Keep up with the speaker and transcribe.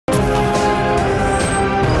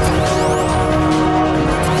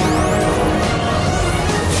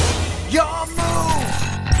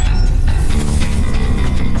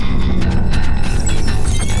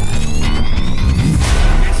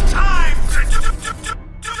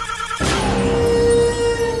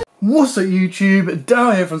What's up YouTube,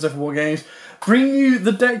 Dale here from Zephyr Games, bringing you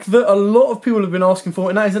the deck that a lot of people have been asking for,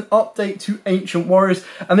 and that is an update to Ancient Warriors.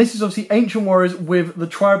 And this is obviously Ancient Warriors with the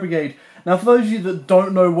Brigade. Now for those of you that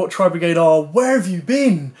don't know what Brigade are, where have you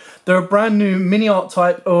been? They're a brand new mini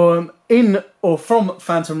archetype in or from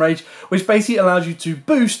Phantom Rage, which basically allows you to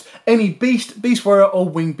boost any Beast, Beast Warrior or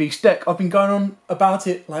Winged Beast deck. I've been going on about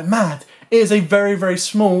it like mad. It is a very, very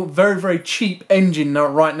small, very, very cheap engine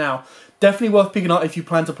right now. Definitely worth picking up if you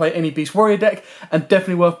plan to play any Beast Warrior deck, and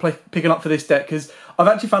definitely worth picking up for this deck, because I've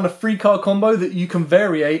actually found a 3-card combo that you can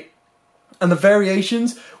variate, and the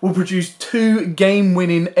variations will produce 2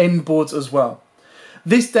 game-winning end boards as well.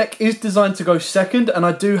 This deck is designed to go second, and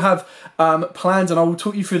I do have plans, and I will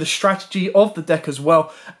talk you through the strategy of the deck as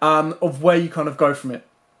well, of where you kind of go from it.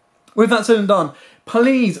 With that said and done,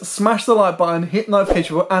 please smash the like button, hit the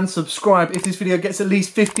notification bell and subscribe. If this video gets at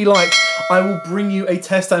least 50 likes, I will bring you a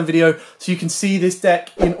test down video so you can see this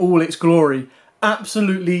deck in all its glory.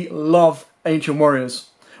 Absolutely love Ancient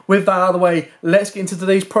Warriors. With that out of the way, let's get into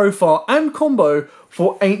today's profile and combo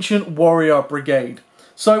for Ancient Warrior Brigade.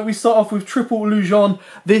 So we start off with triple Yugioh.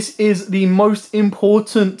 This is the most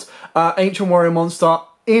important Ancient Warrior monster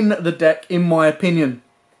in the deck, in my opinion.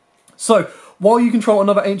 So, while you control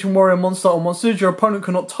another Ancient Warrior monster or monsters, your opponent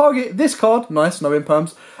cannot target this card, nice, no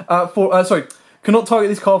imperms, cannot target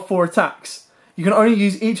this card for attacks. You can only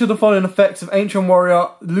use each of the following effects of Ancient Warrior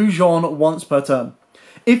Yugioh once per turn.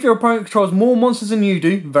 If your opponent controls more monsters than you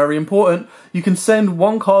do, very important, you can send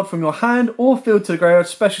 1 card from your hand or field to the graveyard,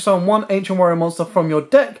 special summon 1 Ancient Warrior monster from your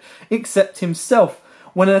deck, except himself.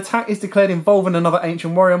 When an attack is declared involving another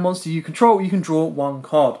Ancient Warrior monster you control, you can draw 1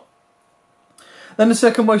 card. Then the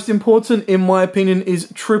second most important, in my opinion,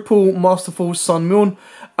 is triple Masterful Sun Moon.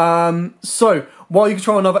 So, while you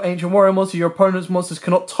control another Ancient Warrior monster, your opponent's monsters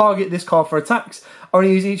cannot target this card for attacks.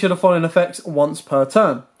 Only use each of the following effects once per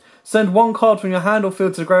turn. Send 1 card from your hand or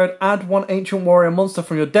field to the graveyard, add 1 Ancient Warrior monster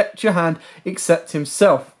from your deck to your hand, except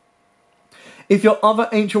himself. If your other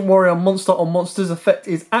Ancient Warrior monster or monster's effect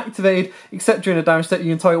is activated, except during a damage step,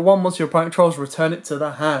 you can target 1 monster your opponent controls, return it to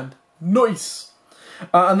the hand. Nice!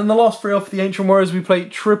 And then the last 3 off the Ancient Warriors, we play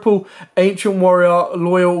triple Ancient Warrior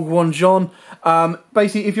Loyal Yugioh.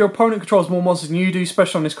 Basically, if your opponent controls more monsters than you do,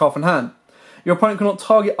 special on this card from hand. Your opponent cannot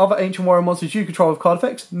target other Ancient Warrior monsters you control with card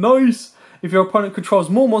effects. Nice! If your opponent controls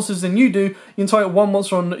more monsters than you do, you can target 1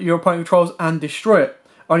 monster on your opponent controls and destroy it.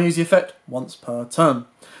 Only use the effect once per turn.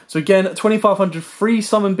 So again, 2500 free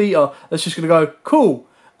summon beater. That's just going to go, cool.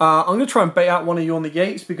 I'm going to try and bait out one of you on the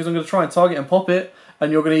gates, because I'm going to try and target and pop it.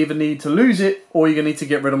 And you're going to either need to lose it, or you're going to need to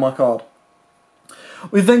get rid of my card.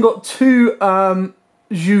 We've then got 2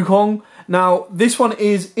 Yugioh. Now, this one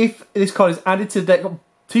is if this card is added to the deck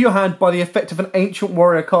to your hand by the effect of an Ancient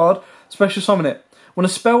Warrior card, special summon it. When a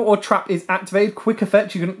spell or trap is activated, quick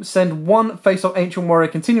effect, you can send 1 face-off Ancient Warrior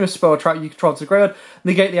continuous spell or trap you control to the graveyard,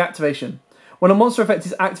 negate the activation. When a monster effect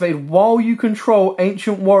is activated while you control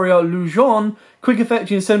Ancient Warrior Yugioh, quick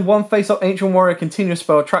effect, you can send 1 face-up Ancient Warrior continuous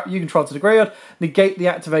spell or trap you control to the graveyard, negate the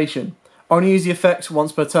activation. Only use the effects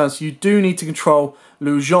once per turn, so you do need to control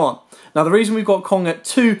Yugioh. Now the reason we've got Kong at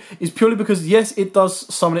 2 is purely because, yes, it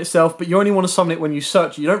does summon itself, but you only want to summon it when you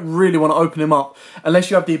search it. You don't really want to open him up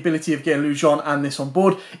unless you have the ability of getting Yugioh and this on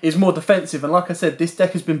board. It's more defensive, and like I said, this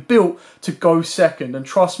deck has been built to go second, and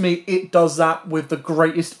trust me, it does that with the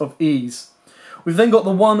greatest of ease. We've then got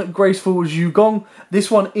the 1 Graceful Yugioh. This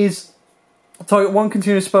one is target 1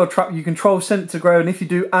 continuous spell or trap you control, send it to the graveyard, and if you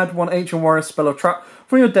do, add 1 Ancient Warrior spell or trap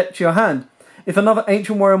from your deck to your hand. If another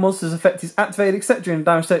Ancient Warrior monster's effect is activated, except during a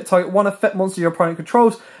damage state, target 1 effect monster your opponent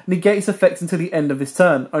controls, negate its effects until the end of this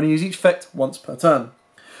turn. Only use each effect once per turn.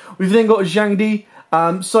 We've then got Zhang Di.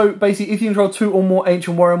 So basically, if you control 2 or more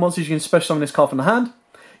Ancient Warrior monsters, you can special summon this card from the hand.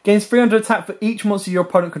 Gains 300 attack for each monster your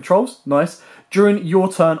opponent controls, nice, during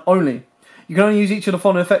your turn only. You can only use each of the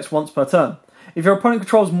following effects once per turn. If your opponent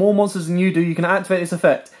controls more monsters than you do, you can activate this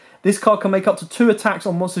effect. This card can make up to 2 attacks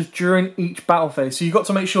on monsters during each battle phase. So you've got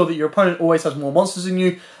to make sure that your opponent always has more monsters than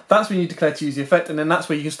you. That's when you declare to use the effect, and then that's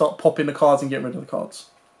where you can start popping the cards and get rid of the cards.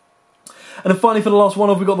 And then finally, for the last one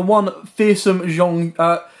off, we've got the 1 Fearsome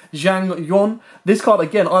Zhang Yuan. This card,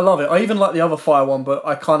 again, I love it. I even like the other fire one, but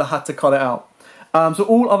I kind of had to cut it out. So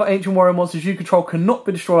all other Ancient Warrior monsters you control cannot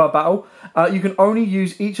be destroyed by battle. You can only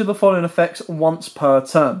use each of the following effects once per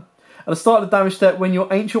turn. At the start of the damage step, when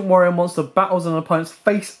your Ancient Warrior monster battles an opponent's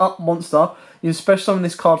face-up monster, you can special summon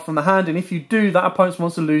this card from the hand, and if you do, that opponent's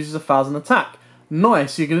monster loses 1000 attack.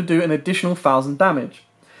 Nice, so you're going to do an additional 1000 damage.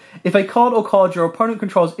 If a card or cards your opponent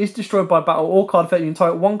controls is destroyed by battle or card effect, you can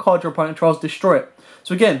target 1 card your opponent controls, destroy it.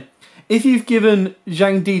 So again, if you've given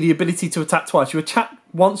Zhang Di the ability to attack twice, you attack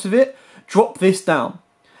once with it, drop this down.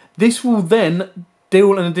 This will then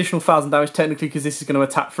deal an additional 1,000 damage technically because this is going to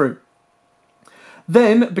attack through.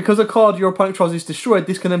 Then, because a card your opponent tries is destroyed,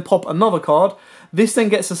 this can then pop another card. This then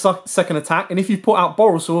gets a second attack, and if you put out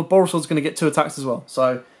Borrelsword, Borrelsword's going to get 2 attacks as well.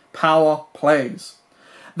 So, power plays.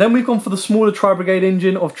 Then we've gone for the smaller Tri-Brigade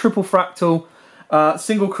engine of triple Fractal,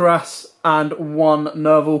 single Cuirass, and 1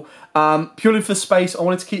 Nerval. Purely for space, I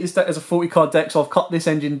wanted to keep this deck as a 40 card deck, so I've cut this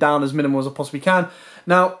engine down as minimal as I possibly can.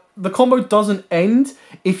 Now, the combo doesn't end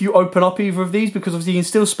if you open up either of these, because obviously you can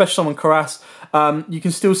still special summon Cuirass, you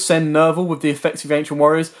can still send Nerval with the effective Ancient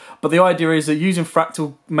Warriors, but the idea is that using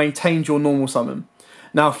Fractal maintains your normal summon.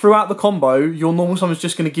 Now, throughout the combo, your normal summon is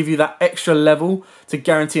just going to give you that extra level to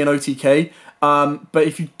guarantee an OTK, but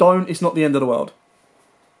if you don't, it's not the end of the world.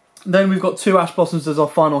 Then we've got 2 Ash Blossoms as our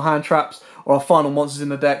final hand traps, or our final monsters in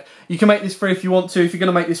the deck. You can make this free if you want to. If you're going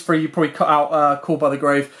to make this free, you probably cut out Call by the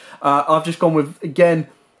Grave. I've just gone with, again,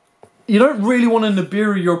 you don't really want to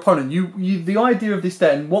Nibiru your opponent. The idea of this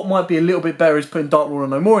deck, and what might be a little bit better, is putting Dark Ruler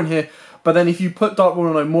No More in here. But then if you put Dark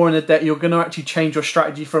Ruler No More in the deck, you're going to actually change your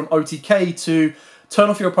strategy from OTK to turn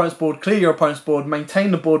off your opponent's board, clear your opponent's board,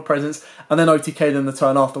 maintain the board presence, and then OTK them the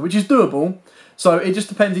turn after, which is doable. So it just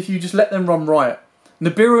depends if you just let them run riot.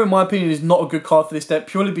 Nibiru, in my opinion, is not a good card for this deck,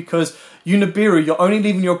 purely because you Nibiru, you're only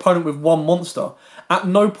leaving your opponent with 1 monster. At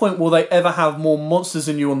no point will they ever have more monsters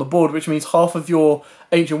than you on the board, which means half of your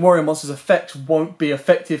Ancient Warrior monsters' effects won't be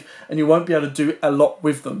effective, and you won't be able to do a lot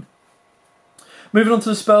with them. Moving on to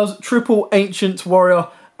the spells, triple Ancient Warrior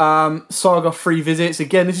Saga 3 Visits.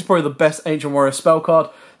 Again, this is probably the best Ancient Warrior spell card.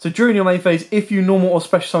 So during your main phase, if you normal or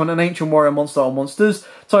special summon an Ancient Warrior monster or monsters,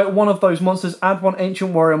 target one of those monsters, add 1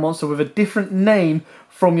 Ancient Warrior monster with a different name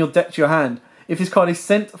from your deck to your hand. If this card is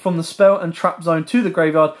sent from the spell and trap zone to the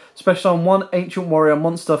graveyard, special summon 1 Ancient Warrior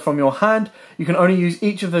monster from your hand. You can only use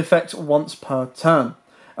each of the effects once per turn.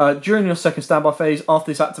 During your second standby phase, after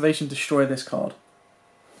this activation, destroy this card.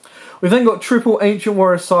 We've then got triple Ancient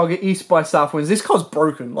Warrior Saga East by South Winds. This card's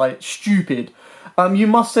broken, like stupid. You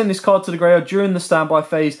must send this card to the graveyard during the standby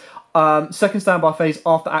phase, second standby phase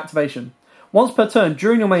after activation. Once per turn,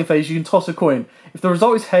 during your main phase, you can toss a coin. If the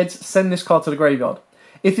result is heads, send this card to the graveyard.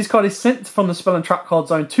 If this card is sent from the spell and trap card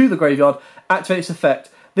zone to the graveyard, activate its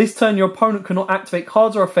effect. This turn, your opponent cannot activate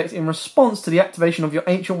cards or effects in response to the activation of your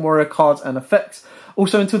Ancient Warrior cards and effects.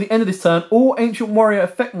 Also, until the end of this turn, all Ancient Warrior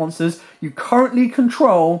effect monsters you currently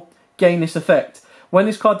control gain this effect. When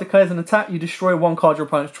this card declares an attack, you destroy 1 card your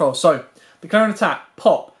opponent controls. So, declare an attack,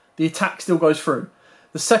 pop, the attack still goes through.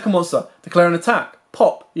 The second monster, declare an attack,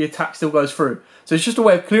 pop, the attack still goes through. So it's just a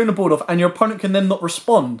way of clearing the board off, and your opponent can then not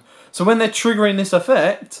respond. So when they're triggering this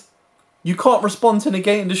effect, you can't respond to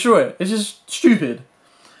negate and destroy it. It's just stupid.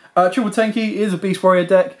 Triple Tenki is a Beast Warrior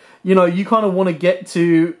deck. You know, you kind of want to get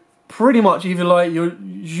to pretty much either like your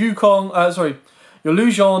your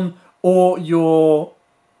Lujon or your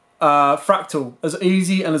Fractal as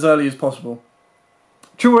easy and as early as possible.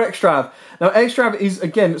 Triple Extrav. Now Extrav is,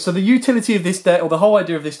 again, so the utility of this deck, or the whole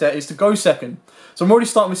idea of this deck, is to go second. So I'm already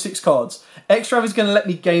starting with 6 cards. Extrav is going to let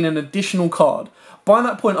me gain an additional card. By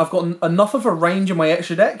that point, I've got enough of a range in my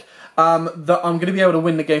extra deck that I'm going to be able to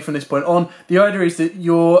win the game from this point on. The idea is that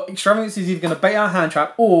your Extravagance is either going to bait out a hand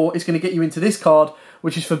trap, or it's going to get you into this card,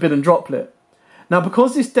 which is Forbidden Droplet. Now,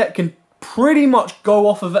 because this deck can pretty much go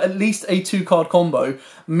off of at least a 2-card combo,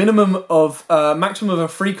 maximum of a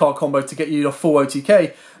 3-card combo to get you a full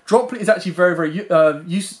OTK, Droplet is actually very, very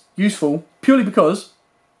useful, purely because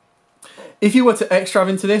if you were to Extrav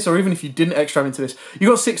into this, or even if you didn't Extrav into this, you've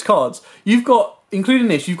got 6 cards. You've got, including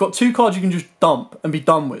this, you've got 2 cards you can just dump and be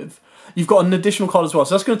done with. You've got an additional card as well,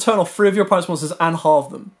 so that's going to turn off 3 of your opponent's monsters and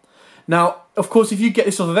halve them. Now, of course, if you get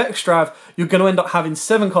this off of Extrav, you're going to end up having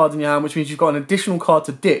 7 cards in your hand, which means you've got an additional card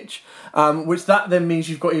to ditch, which that then means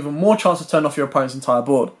you've got even more chance to turn off your opponent's entire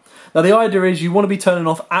board. Now, the idea is you want to be turning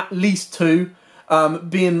off at least 2,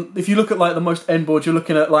 if you look at like the most end boards, you're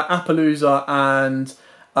looking at like Appaloosa and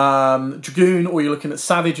Dragoon, or you're looking at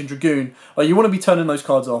Savage and Dragoon. Like, you want to be turning those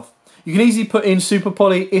cards off. You can easily put in Super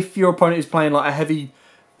Poly if your opponent is playing like a heavy,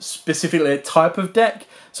 specifically a type of deck.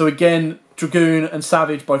 So again, Dragoon and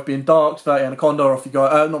Savage both being darks, Verti Anaconda, or if you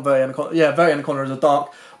go, not Verti Anaconda, yeah, Verti Anaconda is a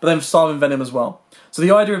dark, but then Starving Venom as well. So the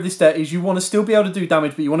idea of this deck is you want to still be able to do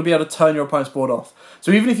damage, but you want to be able to turn your opponent's board off.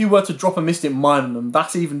 So even if you were to drop a Mystic Mine on them,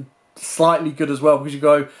 that's even slightly good as well, because you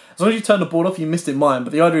go, as long as you turn the board off, you Mystic Mine,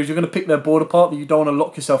 but the idea is you're going to pick their board apart, but you don't want to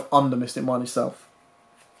lock yourself under Mystic Mine yourself.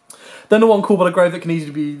 Then the one Call by the Grave that can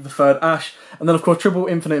easily be the 3rd Ash, and then of course triple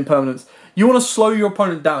Infinite Impermanence. You want to slow your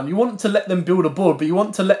opponent down. You want to let them build a board, but you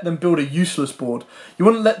want to let them build a useless board. You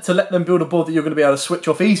want to let them build a board that you're going to be able to switch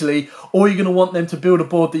off easily, or you're going to want them to build a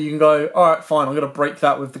board that you can go, alright, fine, I'm going to break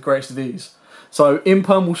that with the greatest of ease. So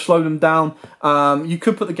Imperm will slow them down. You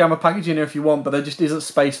could put the Gamma package in here if you want, but there just isn't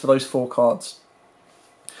space for those 4 cards.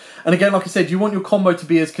 And again, like I said, you want your combo to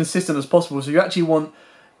be as consistent as possible. So you actually want,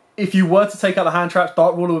 if you were to take out the hand traps,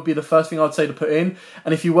 Dark Ruler would be the first thing I'd say to put in.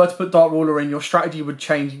 And if you were to put Dark Ruler in, your strategy would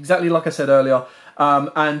change exactly like I said earlier.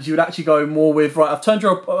 And you would actually go more with, right, I've turned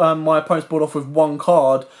my opponent's board off with 1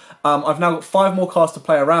 card. I've now got 5 more cards to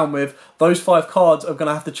play around with. Those 5 cards are going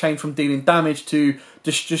to have to change from dealing damage to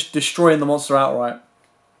just destroying the monster outright.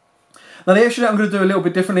 Now the extra deck I'm going to do a little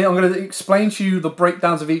bit differently. I'm going to explain to you the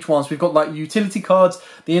breakdowns of each one. So we've got like utility cards,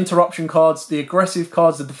 the interruption cards, the aggressive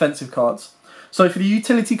cards, the defensive cards. So for the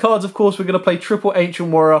utility cards, of course, we're going to play triple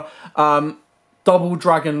Ancient Warrior, double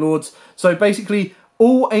Dragon Lords. So basically,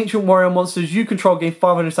 all Ancient Warrior monsters you control gain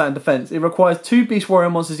 500 stat in defense. It requires 2 Beast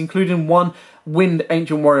Warrior monsters, including 1 Wind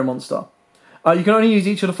Ancient Warrior monster. You can only use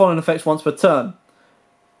each of the following effects once per turn.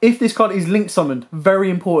 If this card is link summoned,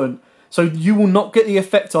 very important. So you will not get the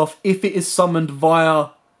effect off if it is summoned via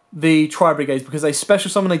the Tri-Brigades, because they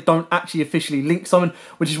special summon, they don't actually officially link summon,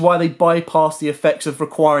 which is why they bypass the effects of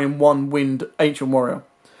requiring 1 Wind Ancient Warrior.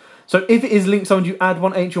 So if it is link summoned, you add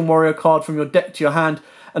 1 Ancient Warrior card from your deck to your hand,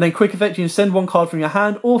 and then quick effect, you can send 1 card from your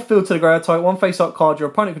hand or field to the graveyard, type 1 face-up card your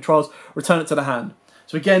opponent controls, return it to the hand.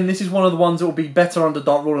 So again, this is one of the ones that will be better under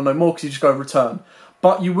Dark Ruler no more, because you just go return.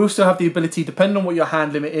 But you will still have the ability, depending on what your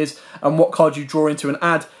hand limit is and what card you draw into and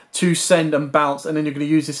add, to send and bounce, and then you're going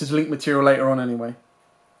to use this as link material later on anyway.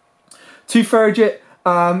 To Ferrigit,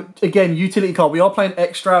 again, utility card. We are playing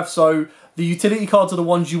Extrav, so the utility cards are the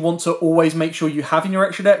ones you want to always make sure you have in your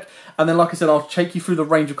extra deck. And then, like I said, I'll take you through the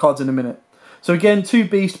range of cards in a minute. So again, 2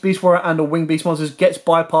 Beast, Beast Warrior and a Wing Beast monsters gets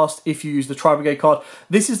bypassed if you use the Tri-Brigade card.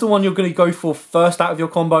 This is the one you're going to go for first out of your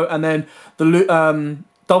combo, and then the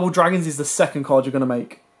Double Dragons is the second card you're going to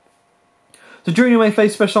make. So during your main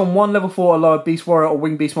phase, special on 1 level 4 or lower Beast Warrior or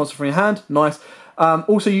Wing Beast monster from your hand. Nice.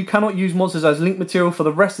 Also, you cannot use monsters as link material for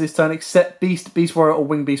the rest of this turn except Beast, Beast Warrior or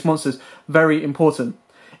Wing Beast monsters. Very important.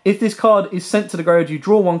 If this card is sent to the graveyard, you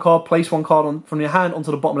draw 1 card, place 1 card from your hand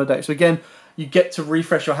onto the bottom of the deck. So again, you get to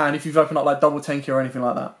refresh your hand if you've opened up like Double Tenki or anything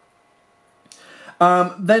like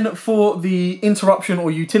that. Then for the interruption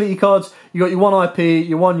or utility cards, you got your 1 IP,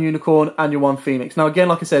 your 1 Unicorn, and your 1 Phoenix. Now again,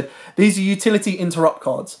 like I said, these are utility interrupt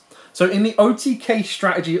cards. So in the OTK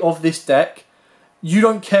strategy of this deck, you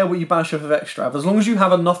don't care what you banish off of Extrav. As long as you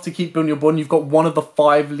have enough to keep building your board and you've got 1 of the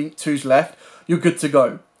 5 Link 2s left, you're good to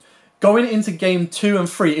go. Going into game 2 and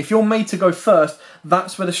 3, if you're made to go first,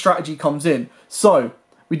 that's where the strategy comes in. So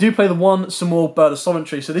we do play the 1 small Bird of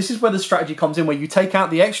Sovereignty. So this is where the strategy comes in, where you take out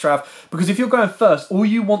the Extrav, because if you're going first, all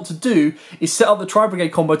you want to do is set up the Tri-Brigade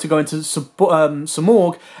combo to go into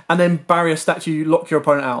Samorg and then Barrier Statue, lock your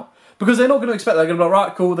opponent out. Because they're not going to expect that. They're going to be like,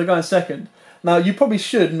 right, cool, they're going second. Now, you probably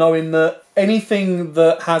should, knowing that anything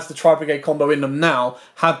that has the Tri-Brigade combo in them now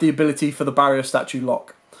have the ability for the Barrier Statue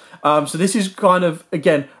lock. So this is kind of,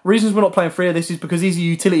 again, reasons we're not playing 3 of this is because these are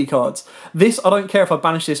utility cards. This, I don't care if I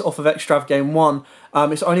banish this off of Extrav game 1.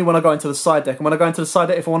 It's only when I go into the side deck. And when I go into the side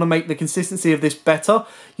deck, if I want to make the consistency of this better,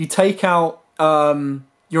 you take out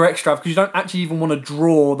your Extrav, because you don't actually even want to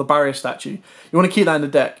draw the Barrier Statue. You want to keep that in the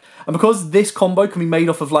deck. And because this combo can be made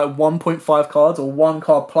off of like 1.5 cards or 1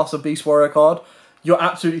 card plus a Beast Warrior card, you're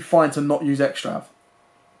absolutely fine to not use Extrav.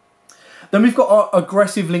 Then we've got our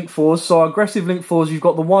aggressive link 4s. So our aggressive link 4s, you've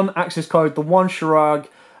got the 1 Access Code, the 1 Shurag,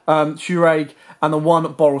 and the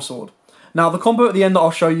 1 Borrelsword. Now the combo at the end that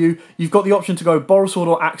I'll show you, you've got the option to go Borrelsword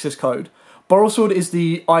or Access Code. Borrelsword is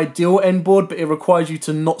the ideal end board, but it requires you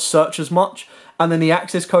to not search as much. And then the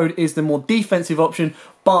Access Code is the more defensive option.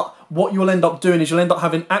 But what you'll end up doing is you'll end up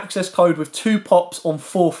having Access Code with 2 pops on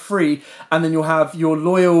 4 free, and then you'll have your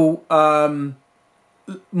loyal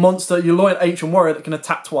monster, your loyal Ancient Warrior that can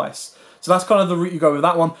attack twice. So that's kind of the route you go with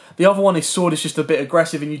that one. The other one is Sword, is just a bit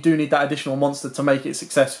aggressive, and you do need that additional monster to make it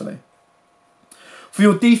successfully. For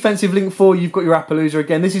your defensive link 4, you've got your Appaloosa.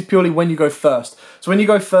 Again, this is purely when you go first. So when you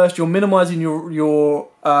go first, you're minimising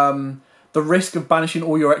the risk of banishing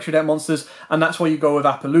all your extra deck monsters, and that's why you go with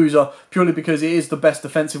Appaloosa, purely because it is the best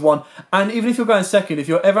defensive one. And even if you're going second, if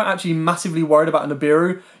you're ever actually massively worried about a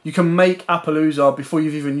Nibiru, you can make Appaloosa before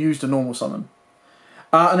you've even used a normal summon.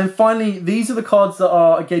 And then finally, these are the cards that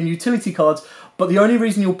are, again, utility cards, but the only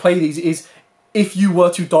reason you'll play these is if you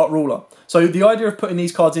were to Dark Ruler. So the idea of putting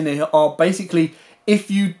these cards in here are basically,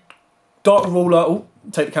 if you Dark Ruler, oh,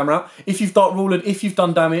 take the camera out, if you've Dark Rulered, if you've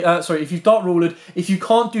done damage, if you've Dark Rulered, if you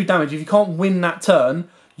can't do damage, if you can't win that turn,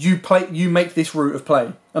 you make this route of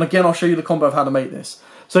play. And again, I'll show you the combo of how to make this.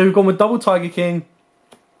 So we've gone with double Tiger King,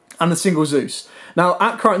 and a single Zeus. Now,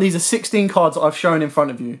 at current, these are 16 cards that I've shown in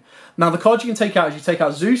front of you. Now, the cards you can take out is you take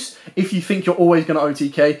out Zeus, if you think you're always going to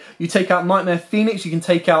OTK. You take out Nightmare Phoenix, you can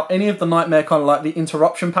take out any of the Nightmare, kind of like the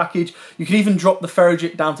Interruption package. You can even drop the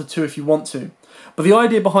Ferrogit down to 2 if you want to. But the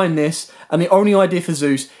idea behind this, and the only idea for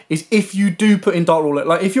Zeus, is if you do put in Dark Ruler,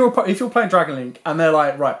 like if you're playing Dragon Link, and they're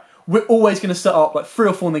like, right, we're always going to set up like 3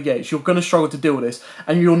 or 4 negates, you're going to struggle to deal with this,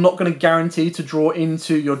 and you're not going to guarantee to draw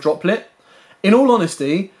into your droplet. In all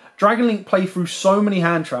honesty, Dragon Link play through so many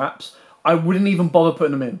hand traps, I wouldn't even bother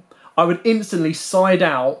putting them in. I would instantly side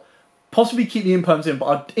out, possibly keep the Imperms in, but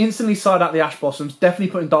I'd instantly side out the Ash Blossoms,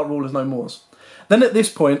 definitely put in Dark Rulers, no mores. Then at this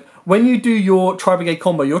point, when you do your Tri-Brigade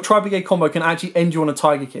combo, your Tri-Brigade combo can actually end you on a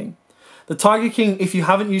Tiger King. The Tiger King, if you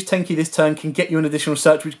haven't used Tenki this turn, can get you an additional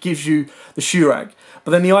search, which gives you the Shurag.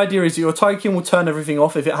 But then the idea is that your Tiger King will turn everything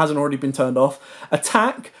off if it hasn't already been turned off.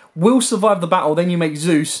 Attack will survive the battle, then you make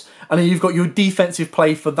Zeus, and then you've got your defensive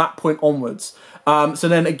play for that point onwards. So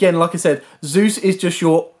then again, like I said, Zeus is just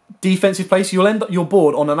your defensive play, so you'll end up your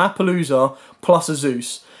board on an Appaloosa plus a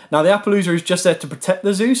Zeus. Now the Appaloosa is just there to protect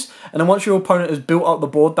the Zeus, and then once your opponent has built up the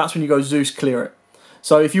board, that's when you go Zeus, clear it.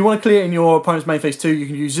 So if you want to clear in your opponent's main phase 2, you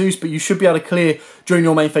can use Zeus, but you should be able to clear during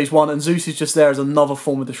your main phase 1, and Zeus is just there as another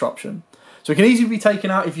form of disruption. So it can easily be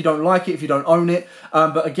taken out if you don't like it, if you don't own it,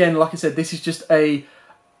 but again, like I said, this is just a...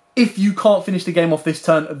 If you can't finish the game off this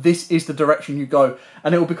turn, this is the direction you go.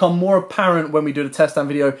 And it will become more apparent when we do the test stand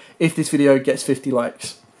video if this video gets 50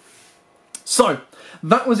 likes. So,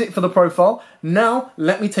 that was it for the profile. Now,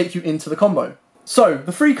 let me take you into the combo. So,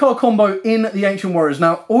 the 3-card combo in the Ancient Warriors.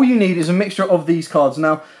 Now, all you need is a mixture of these cards.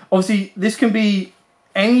 Now, obviously, this can be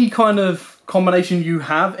any kind of combination you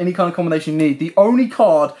have, any kind of combination you need. The only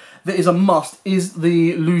card that is a must is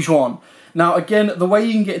the Yugioh. Now, again, the way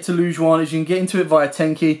you can get to Yugioh is you can get into it via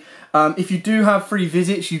Tenki. If you do have free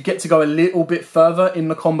visits, you get to go a little bit further in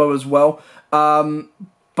the combo as well.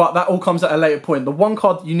 But that all comes at a later point. The one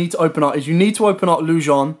card you need to open up is you need to open up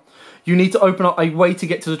Yugioh. You need to open up a way to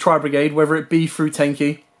get to the Tri-Brigade, whether it be through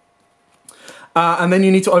Tenki. And then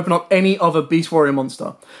you need to open up any other Beast Warrior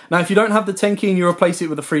monster. Now, if you don't have the Tenki and you replace it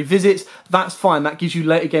with the free visits, that's fine. That gives you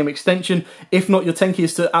later game extension. If not, your Tenki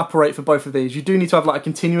is to operate for both of these. You do need to have like a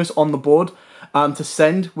continuous on the board to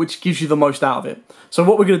send, which gives you the most out of it. So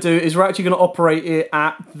what we're going to do is we're actually going to operate it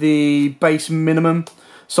at the base minimum.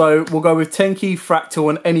 So we'll go with Tenki, Fractal,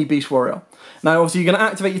 and any Beast Warrior. Now, obviously, you're going to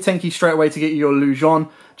activate your Tenki straight away to get your Yugioh,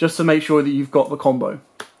 just to make sure that you've got the combo.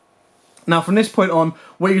 Now, from this point on,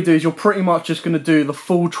 what you do is you're pretty much just going to do the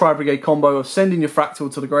full Tri-Brigade combo of sending your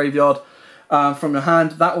Fractal to the graveyard from your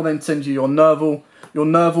hand. That will then send you your Nerval. Your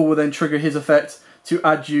Nerval will then trigger his effect to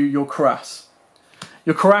add you your Karass.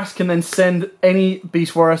 Your Karass can then send any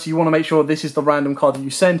Beast Warrior, so you want to make sure this is the random card that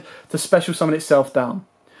you send to special summon itself down.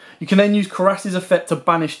 You can then use Karass's effect to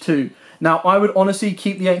banish 2. Now, I would honestly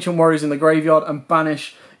keep the Ancient Warriors in the graveyard and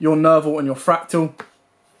banish your Nerval and your Fractal,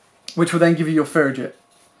 which will then give you your Ferrogit.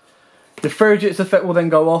 The Ferrogit's effect will then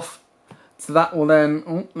go off, so that will then...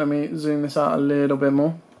 Oh, let me zoom this out a little bit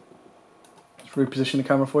more. Just reposition the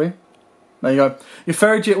camera for you. There you go. Your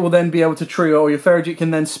Ferrogit will then be able to trigger, or your Ferrogit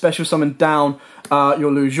can then special summon down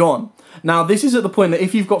your Yugioh. Now, this is at the point that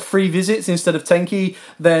if you've got free visits instead of Tenki,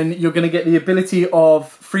 then you're going to get the ability of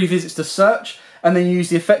free visits to search, and then you use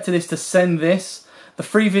the effect of this to send this. The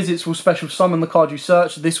free visits will special summon the card you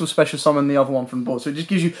search. This will special summon the other one from the board. So it just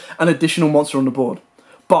gives you an additional monster on the board.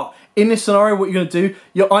 But in this scenario, what you're going to do,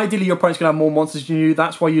 ideally your opponent's going to have more monsters than you.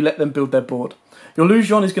 That's why you let them build their board. Your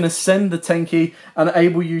Yugioh is going to send the Tenki and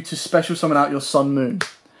enable you to special summon out your Sun Moon.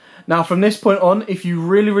 Now, from this point on, if you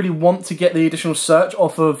really, really want to get the additional search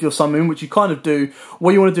off of your Sun Moon, which you kind of do,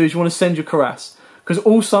 what you want to do is you want to send your Karass. Because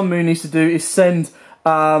all Sun Moon needs to do is send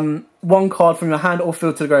one card from your hand or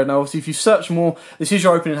field to the grave. Now, obviously, if you search more, this is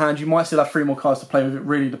your opening hand, you might still have 3 more cards to play with. It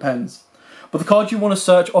really depends. But the card you want to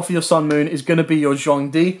search off of your Sun Moon is going to be your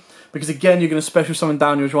Zhuangdi. Because again, you're going to special summon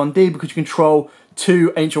down your Zhuangdi because you control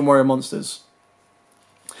 2 Ancient Warrior monsters.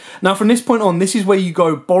 Now, from this point on, this is where you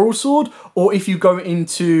go Boral Sword, or if you go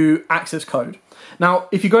into Access Code. Now,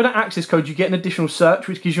 if you go to Access Code, you get an additional search,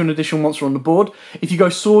 which gives you an additional monster on the board. If you go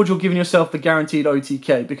Sword, you're giving yourself the guaranteed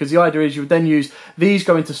OTK, because the idea is you would then use these,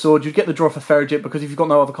 go into Sword, you'd get the draw for Ferrogit, because if you've got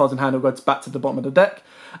no other cards in hand, it'll go back to the bottom of the deck.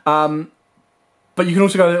 But you can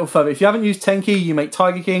also go a little further. If you haven't used Tenki, you make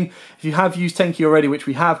Tiger King. If you have used Tenki already, which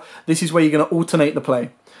we have, this is where you're going to alternate the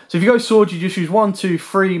play. So if you go Sword, you just use 1, 2,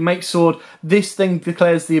 3, make Sword. This thing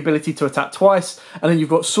declares the ability to attack twice. And then you've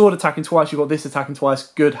got Sword attacking twice, you've got this attacking twice.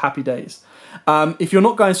 Good, happy days. If you're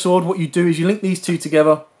not going Sword, what you do is you link these 2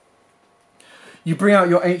 together. You bring out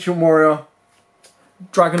your Ancient Warrior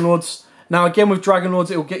Dragon Lords. Now again with Dragon Lords,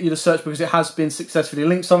 it will get you to search because it has been successfully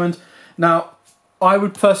link summoned. Now I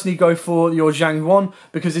would personally go for your Zhang Yuan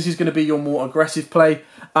because this is going to be your more aggressive play.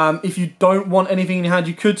 If you don't want anything in your hand,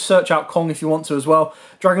 you could search out Kong if you want to as well.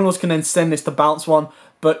 Dragon Lords can then send this to bounce one,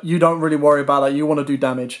 but you don't really worry about that. You want to do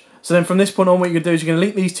damage. So then from this point on, what you're going to do is you're going to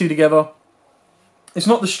link these two together. It's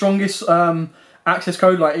not the strongest access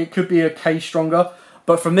code, like it could be a K stronger,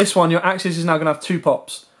 but from this one, your access is now going to have 2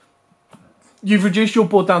 pops. You've reduced your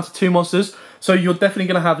board down to 2 monsters, so you're definitely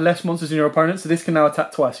going to have less monsters in your opponent, so this can now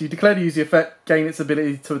attack twice. You declare to use the effect, gain its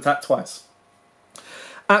ability to attack twice.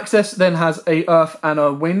 Access then has a Earth and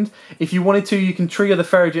a Wind. If you wanted to, you can trigger the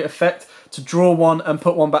Ferrigate effect to draw one and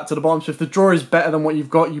put one back to the bottom. So if the draw is better than what you've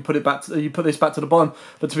got, you put it back. You put this back to the bottom.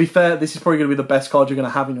 But to be fair, this is probably going to be the best card you're going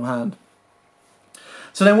to have in your hand.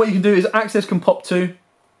 So then what you can do is Access can pop 2.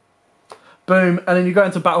 Boom, and then you go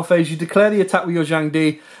into battle phase, you declare the attack with your Zhang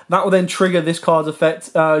Di. That will then trigger this card's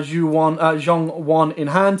effect, Zhong 1 in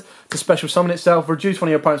hand, to special summon itself, reduce one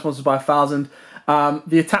of your opponent's monsters by 1,000.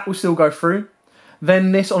 The attack will still go through.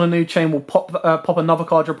 Then this on a new chain will pop another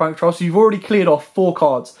card your opponent controls. So you've already cleared off 4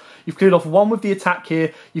 cards. You've cleared off 1 with the attack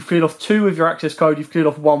here, you've cleared off 2 with your access code, you've cleared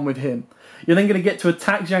off 1 with him. You're then going to get to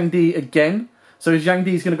attack Zhang Di again. So Zhang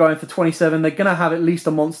Di is going to go in for 27. They're going to have at least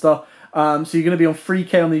a monster. So you're going to be on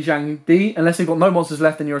 3k on the Zhang Di. Unless they've got no monsters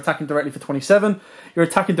left, then you're attacking directly for 27. You're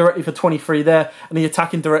attacking directly for 23 there. And then you're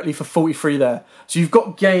attacking directly for 43 there. So you've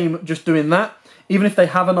got game just doing that. Even if they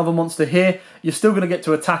have another monster here, you're still going to get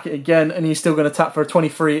to attack it again. And you're still going to attack for a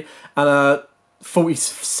 23 and a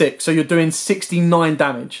 46. So you're doing 69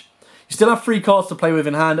 damage. You still have 3 cards to play with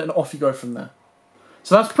in hand. And off you go from there.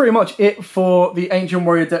 So that's pretty much it for the Ancient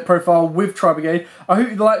Warrior deck profile with Tri-Brigade. I hope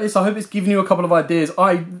you like this. I hope it's given you a couple of ideas.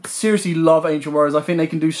 I seriously love Ancient Warriors. I think they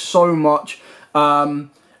can do so much. And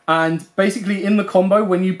basically in the combo,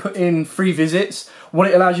 when you put in 3 visits, what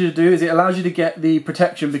it allows you to do is it allows you to get the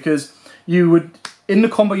protection, because you would, in the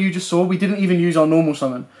combo you just saw, we didn't even use our normal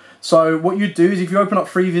summon. So what you'd do is if you open up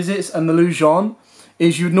 3 visits and the Lu Zhan,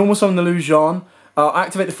 is you'd normal summon the Lu Zhan,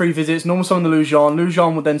 activate the 3 visits, normal summon the Lu Zhan. Lu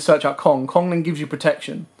Zhan would then search out Kong. Kong then gives you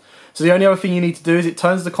protection. So the only other thing you need to do is it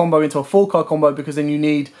turns the combo into a 4-card combo, because then you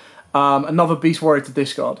need another Beast Warrior to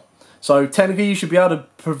discard. So technically you should be able to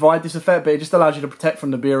provide this effect, but it just allows you to protect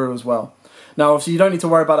from Nibiru as well. Now obviously you don't need to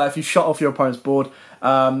worry about that if you shut off your opponent's board.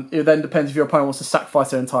 It then depends if your opponent wants to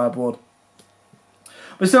sacrifice their entire board.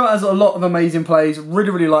 But still has a lot of amazing plays.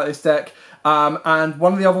 Really, really like this deck. And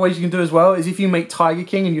one of the other ways you can do as well is if you make Tiger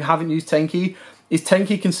King and you haven't used Tenki, is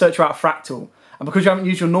Tenki can search out a Fractal. And because you haven't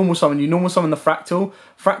used your normal summon, you normal summon the Fractal.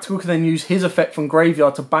 Fractal can then use his effect from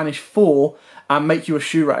Graveyard to banish 4 and make you a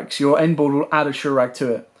Shurag. So your end board will add a Shurag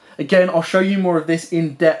to it. Again, I'll show you more of this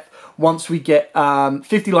in depth once we get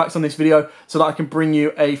 50 likes on this video, so that I can bring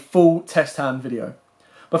you a full test hand video.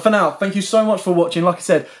 But for now, thank you so much for watching. Like I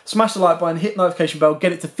said, smash the like button, hit the notification bell,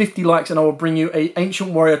 get it to 50 likes, and I will bring you a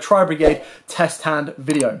Ancient Warrior Tri-Brigade test hand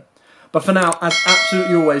video. But for now, as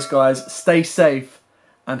absolutely always, guys, stay safe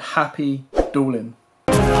and happy dueling.